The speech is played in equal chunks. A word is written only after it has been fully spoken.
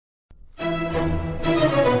Good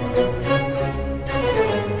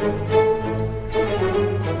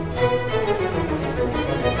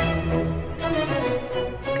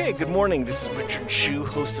morning. This is Richard Hsu,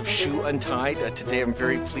 host of Hsu Untied. Today I'm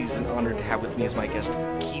very pleased and honored to have with me as my guest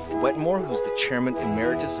Keith Wetmore, who's the Chairman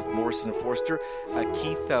Emeritus of Morrison Foerster.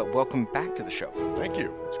 Keith, welcome back to the show. Thank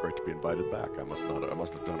you. It's great to be invited back. I must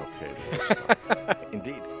have done okay the first time.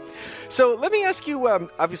 Indeed. So let me ask you,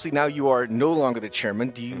 obviously now you are no longer the chairman.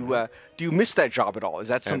 Do you miss that job at all? Is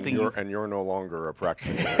that something And you're no longer a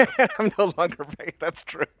practicing I'm no longer that's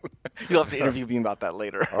true. You'll have to interview me about that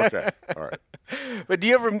later. Okay. All right. But do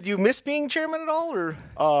you miss being chairman at all, or?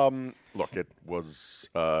 Look, it's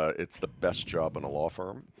the best job in a law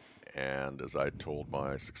firm, and as I told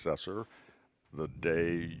my successor, the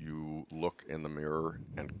day you look in the mirror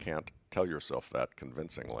and can't tell yourself that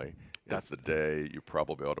convincingly, that's the day you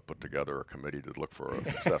probably ought to put together a committee to look for a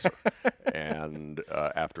successor. And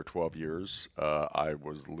after 12 years, I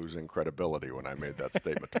was losing credibility when I made that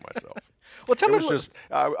statement to myself. Well, tell me.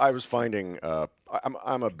 I was finding.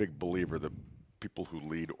 I'm a big believer that people who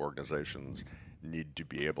lead organizations need to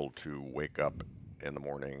be able to wake up in the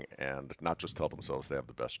morning and not just tell themselves they have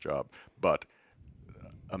the best job, but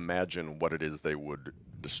imagine what it is they would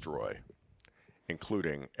destroy,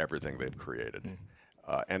 including everything they've created.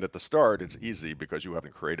 And at the start, it's easy because you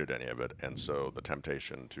haven't created any of it, and so the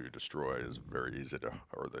temptation to destroy is very easy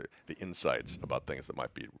or the insights about things that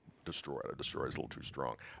might be destroyed. Destroy is a little too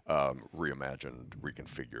strong. Reimagined,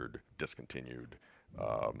 reconfigured, discontinued,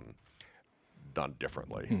 done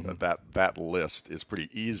differently. That list is pretty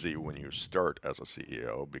easy when you start as a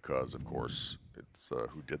CEO because, of course, it's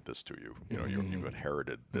who did this to you. You know, you've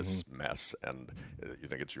inherited this mess, and you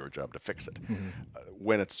think it's your job to fix it.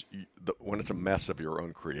 When it's a mess of your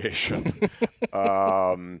own creation,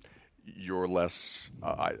 you're less.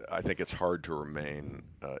 I think it's hard to remain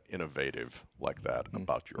innovative like that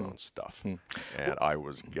about your own stuff. And I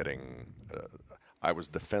was getting. I was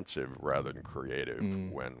defensive rather than creative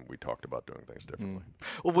when we talked about doing things differently.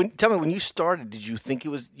 Well, tell me, when you started, did you think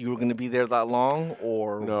you were going to be there that long,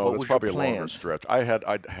 or no? What It's was probably your plan? A longer stretch. I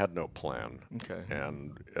had no plan. Okay.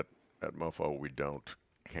 And at MoFo we don't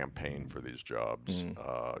campaign for these jobs. You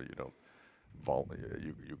don't.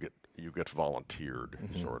 You get volunteered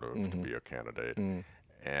sort of to be a candidate.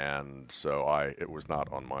 And so it was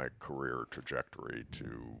not on my career trajectory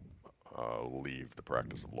to leave the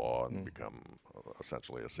practice of law and become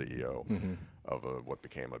essentially a CEO of what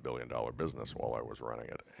became $1 billion business while I was running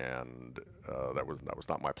it. And that was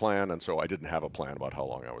not my plan, and so I didn't have a plan about how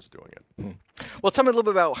long I was doing it. Well, tell me a little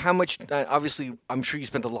bit about how much, obviously, I'm sure you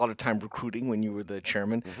spent a lot of time recruiting when you were the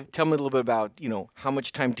chairman. Tell me a little bit about, how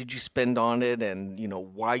much time did you spend on it, and,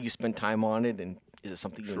 why you spent time on it, and is it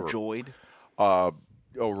something you enjoyed?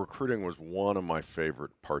 Recruiting was one of my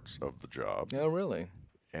favorite parts of the job. Oh, really?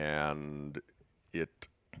 And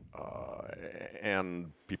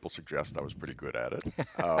and people suggest I was pretty good at it,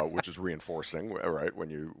 which is reinforcing, right? When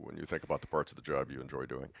you think about the parts of the job you enjoy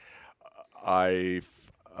doing, I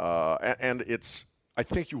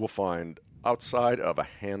think you will find outside of a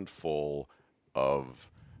handful of,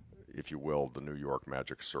 if you will, the New York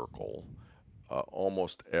magic circle,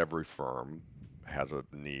 almost every firm has an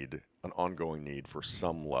ongoing need for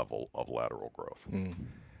some level of lateral growth,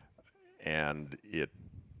 and it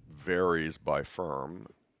varies by firm.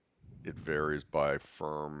 It varies by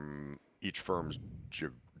firm, each firm's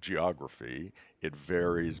geography. It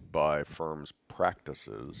varies by firm's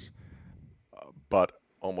practices, but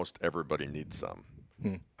almost everybody needs some.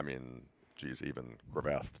 I mean, geez, even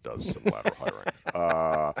Gravath does some lateral hiring.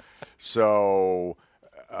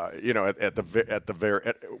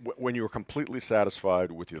 When you're completely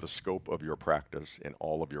satisfied with the scope of your practice in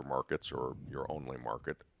all of your markets or your only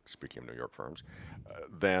market, speaking of New York firms,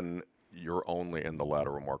 then you're only in the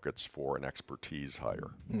lateral markets for an expertise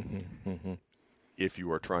hire. If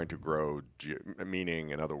you are trying to grow, meaning,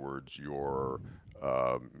 in other words, your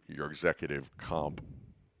executive comp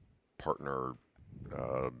partner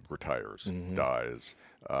retires, dies,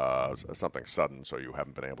 something sudden, so you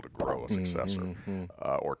haven't been able to grow a successor,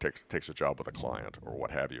 or takes a job with a client, or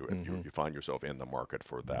what have you, and you find yourself in the market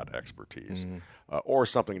for that expertise, or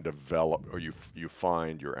something developed, or you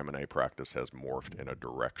find your M&A practice has morphed in a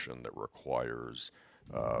direction that requires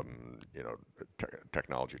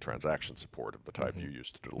technology transaction support of the type you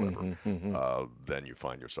used to deliver, then you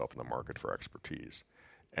find yourself in the market for expertise.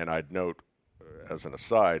 And I'd note, as an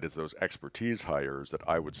aside, is those expertise hires that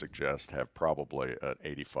I would suggest have probably an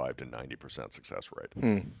 85 to 90% success rate,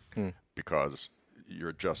 because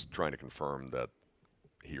you're just trying to confirm that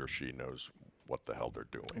he or she knows what the hell they're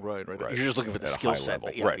doing. Right. You're just looking for the skill set.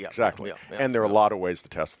 Exactly. And there are a lot of ways to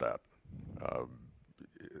test that.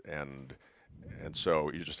 And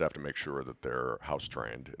so you just have to make sure that they're house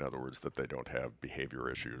trained. In other words, that they don't have behavior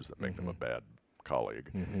issues that make them a bad colleague,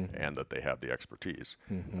 and that they have the expertise.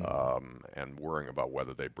 And worrying about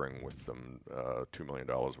whether they bring with them $2 million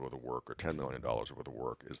worth of work or $10 million worth of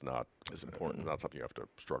work is not as important. Not something you have to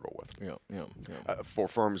struggle with. For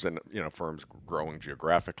firms and firms growing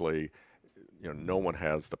geographically, no one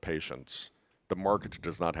has the patience. The market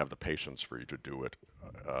does not have the patience for you to do it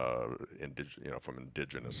from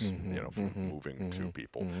indigenous, from moving to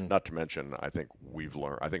people. Not to mention, I think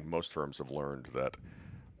most firms have learned that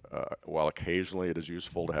while occasionally it is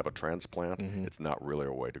useful to have a transplant, it's not really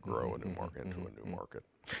a way to grow into a new market.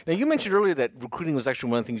 Now, you mentioned earlier that recruiting was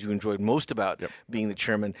actually one of the things you enjoyed most about being the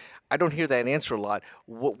chairman. I don't hear that answer a lot.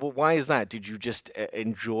 Why is that? Did you just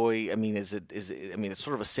enjoy? I mean, it's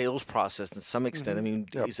sort of a sales process to some extent. I mean,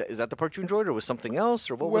 is that the part you enjoyed, or was something else,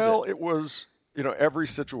 or what was it? Well, it was. Every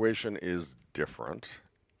situation is different,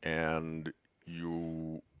 and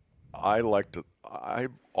I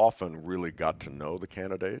often really got to know the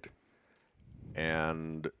candidate,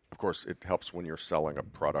 and of course it helps when you're selling a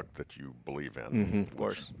product that you believe in. Of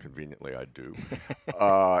course. Conveniently I do.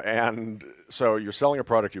 And so you're selling a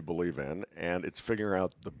product you believe in, and it's figuring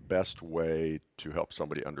out the best way to help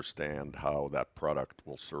somebody understand how that product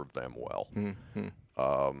will serve them well.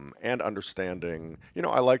 And understanding,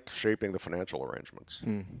 I liked shaping the financial arrangements,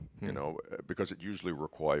 because it usually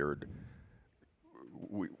required,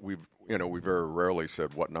 we very rarely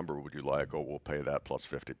said, what number would you like? Oh, we'll pay that plus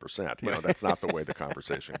 50%. That's not the way the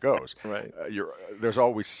conversation goes. Right. There's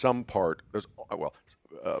always some part,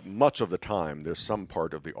 much of the time, there's some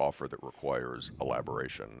part of the offer that requires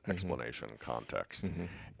elaboration, explanation, context.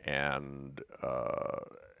 And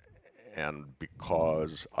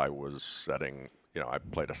because I was setting, I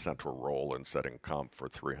played a central role in setting comp for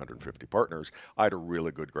 350 partners, I had a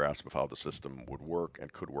really good grasp of how the system would work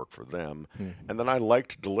and could work for them. And then I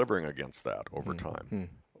liked delivering against that over time.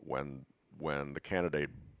 When the candidate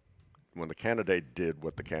did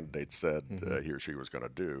what the candidate said he or she was going to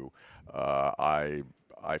do,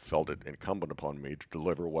 I felt it incumbent upon me to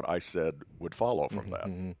deliver what I said would follow from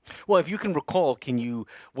that. Well, if you can recall,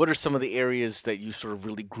 what are some of the areas that you sort of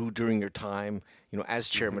really grew during your time, as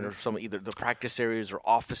chairman, or some either the practice areas or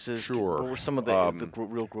offices? Sure. What were some of the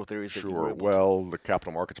real growth areas that you were able to? Well, the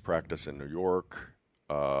capital markets practice in New York,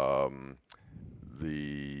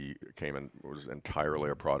 was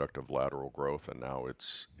entirely a product of lateral growth, and now it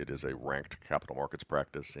is a ranked capital markets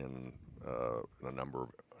practice in a number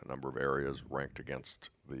of areas, ranked against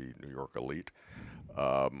the New York elite.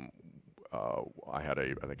 I had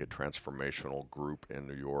I think a transformational group in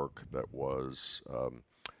New York that was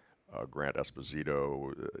Grant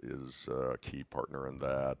Esposito is a key partner in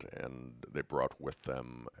that, and they brought with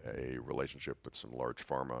them a relationship with some large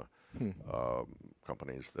pharma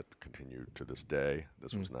companies that continue to this day.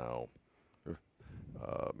 This was now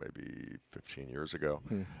maybe 15 years ago.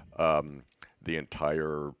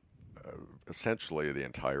 Essentially the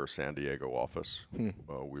entire San Diego office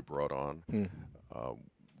we brought on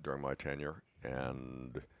during my tenure,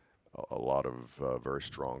 and a lot of very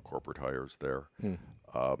strong corporate hires there.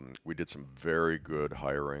 We did some very good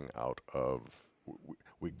hiring out of,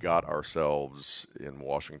 we got ourselves in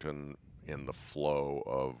Washington in the flow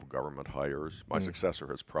of government hires. My successor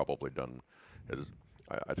has probably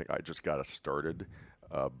I think I just got us started,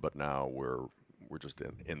 but now we're just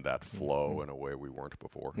in that flow in a way we weren't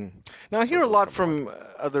before. Now, I hear a lot from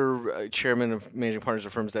other chairmen of managing partners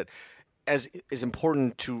of firms that as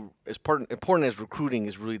important as recruiting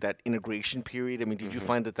is really that integration period. I mean, did you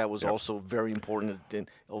find that was also very important in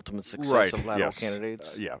ultimate success of lateral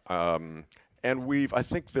candidates? And I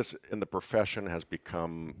think this in the profession has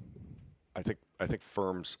become, I think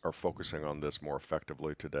firms are focusing on this more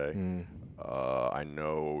effectively today. I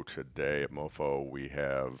know today at MoFo we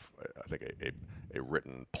have, I think, a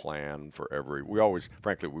written plan for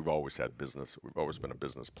we've always had business. We've always been a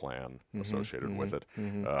business plan associated with it.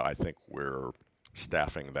 I think we're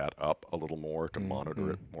staffing that up a little more to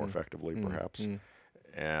monitor it more effectively, perhaps.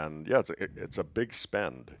 And it's a big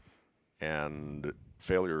spend, and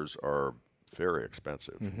failures are very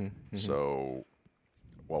expensive. So,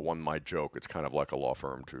 while one might joke, it's kind of like a law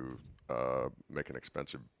firm to make an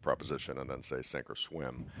expensive proposition and then say sink or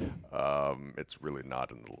swim. It's really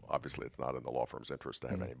not obviously it's not in the law firm's interest to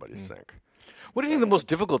have anybody sink. What do you think the most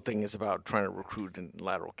difficult thing is about trying to recruit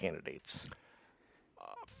lateral candidates?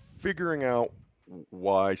 Figuring out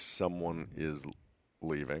why someone is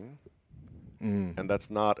leaving, and that's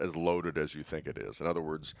not as loaded as you think it is. In other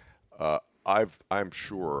words, I'm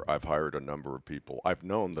sure I've hired a number of people. I've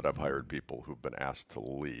known that I've hired people who've been asked to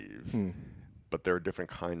leave, but there are different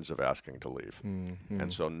kinds of asking to leave.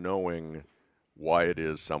 And so knowing why it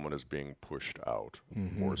is someone is being pushed out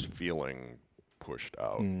or is feeling pushed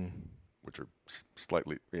out, which are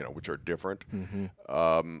slightly, which are different,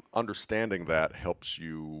 understanding that helps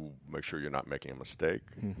you make sure you're not making a mistake.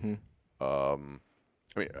 Let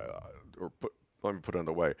me put it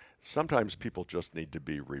another way. Sometimes people just need to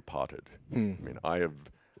be repotted. I mean,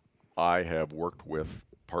 I have worked with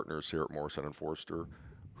partners here at Morrison Foerster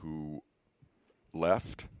who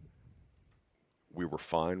left. We were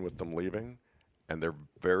fine with them leaving, and they're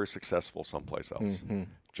very successful someplace else,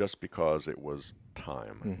 just because it was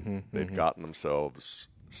time. They'd gotten themselves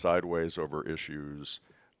sideways over issues,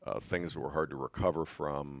 things that were hard to recover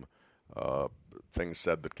from, things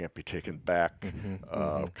said that can't be taken back,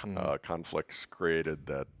 conflicts created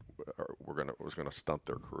that was going to stunt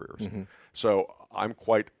their careers. So I'm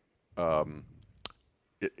quite.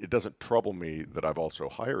 It doesn't trouble me that I've also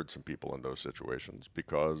hired some people in those situations,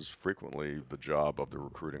 because frequently the job of the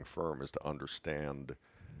recruiting firm is to understand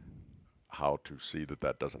how to see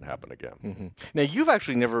that doesn't happen again. Now, you've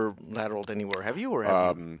actually never lateraled anywhere, have you? Or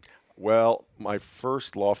have you? Well, my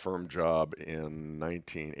first law firm job in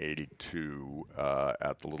 1982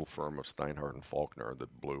 at the little firm of Steinhardt and Faulkner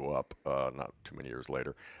that blew up not too many years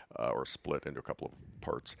later, or split into a couple of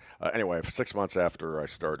parts. Anyway, 6 months after I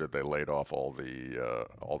started, they laid off all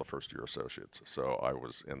the first-year associates. So I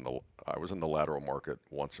was in the lateral market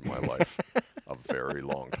once in my life, a very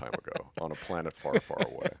long time ago, on a planet far, far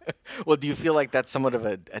away. Well, do you feel like that's somewhat of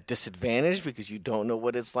a disadvantage because you don't know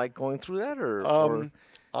what it's like going through that, or?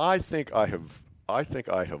 I think I have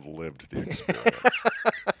lived the experience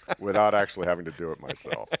without actually having to do it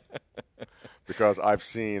myself, because I've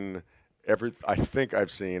seen I think I've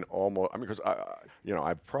seen almost. I mean, because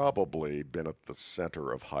I've probably been at the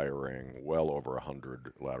center of hiring well over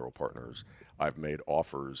 100 lateral partners. I've made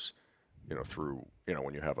offers, through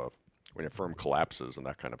when a firm collapses and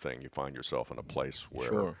that kind of thing, you find yourself in a place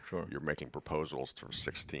where you're making proposals to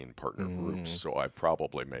 16 partner groups. So I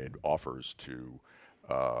probably made offers to.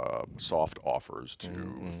 Soft offers to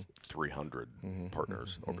 300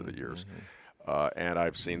 partners over the years. And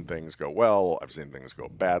I've seen things go well, I've seen things go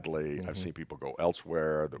badly, I've seen people go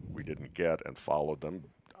elsewhere that we didn't get and followed them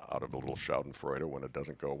out of a little schadenfreude when it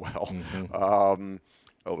doesn't go well,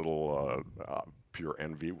 a little pure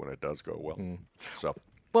envy when it does go well. So.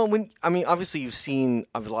 Well, obviously you've seen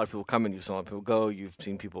a lot of people come and you've seen a lot of people go. You've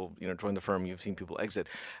seen people, join the firm. You've seen people exit,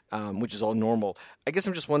 which is all normal. I guess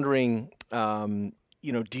I'm just wondering,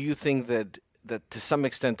 do you think that to some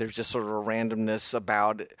extent there's just sort of a randomness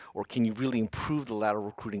about it, or can you really improve the lateral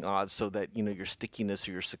recruiting odds so that, your stickiness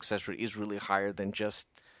or your success rate is really higher than just,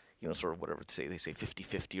 sort of whatever they say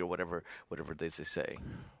 50-50 or whatever they say?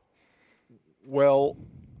 Well,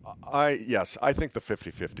 I think the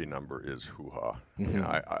 50-50 number is hoo-ha.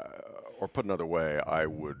 Or put another way, I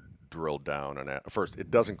would drill down and first, it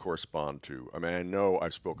doesn't correspond to. I mean, I know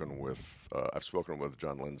I've spoken with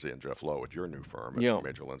John Lindsay and Jeff Lowe at your new firm at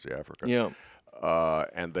Major Lindsay Africa.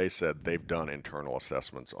 And they said they've done internal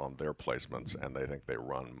assessments on their placements, and they think they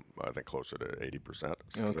run, closer to 80%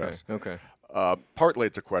 success. Okay. Partly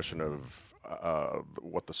it's a question of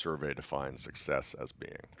what the survey defines success as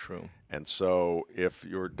being. True. And so if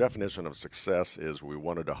your definition of success is we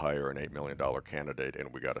wanted to hire an $8 million candidate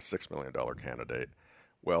and we got a $6 million candidate,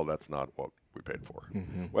 well, that's not what we paid for.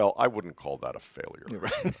 Well, I wouldn't call that a failure.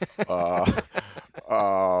 Right.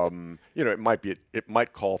 It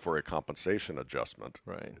might call for a compensation adjustment,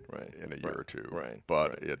 right, in a year or two,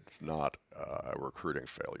 but it's not a recruiting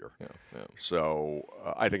failure. Yeah. So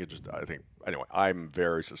anyway, I'm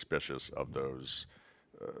very suspicious of those.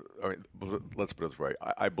 Let's put it this way.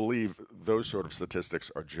 I believe those sort of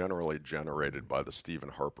statistics are generally generated by the Stephen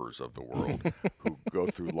Harpers of the world who go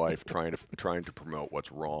through life trying to promote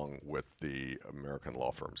what's wrong with the American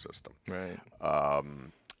law firm system. Right.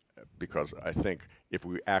 Because I think if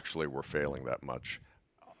we actually were failing that much,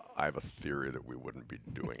 I have a theory that we wouldn't be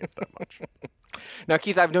doing it that much. Now,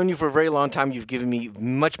 Keith, I've known you for a very long time. You've given me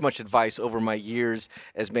much advice over my years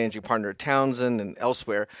as managing partner at Townsend and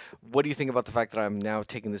elsewhere. What do you think about the fact that I'm now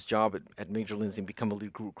taking this job at Major Lindsay and become a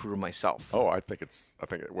lead recruiter myself? Oh,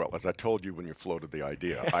 well, as I told you when you floated the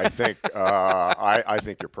idea, I think I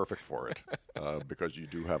think you're perfect for it because you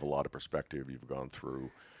do have a lot of perspective. You've gone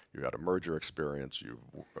through, you had a merger experience. You've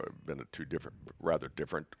been at two rather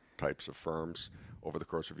different types of firms over the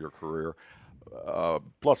course of your career.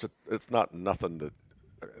 Plus, it's not nothing that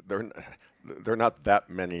there are not that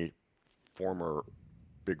many former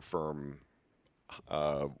big firm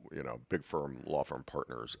law firm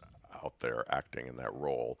partners out there acting in that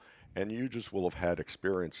role, and you just will have had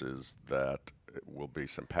experiences that will be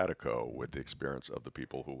simpatico with the experience of the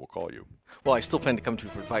people who will call you. Well, I still plan to come to you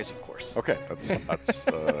for advice, of course. Okay, that's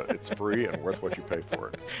it's free and worth what you pay for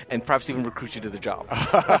it. And perhaps even recruit you to the job.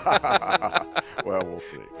 Well, we'll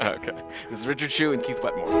see. Okay. This is Richard Hsu and Keith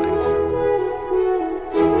Wetmore.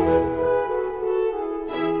 Thanks.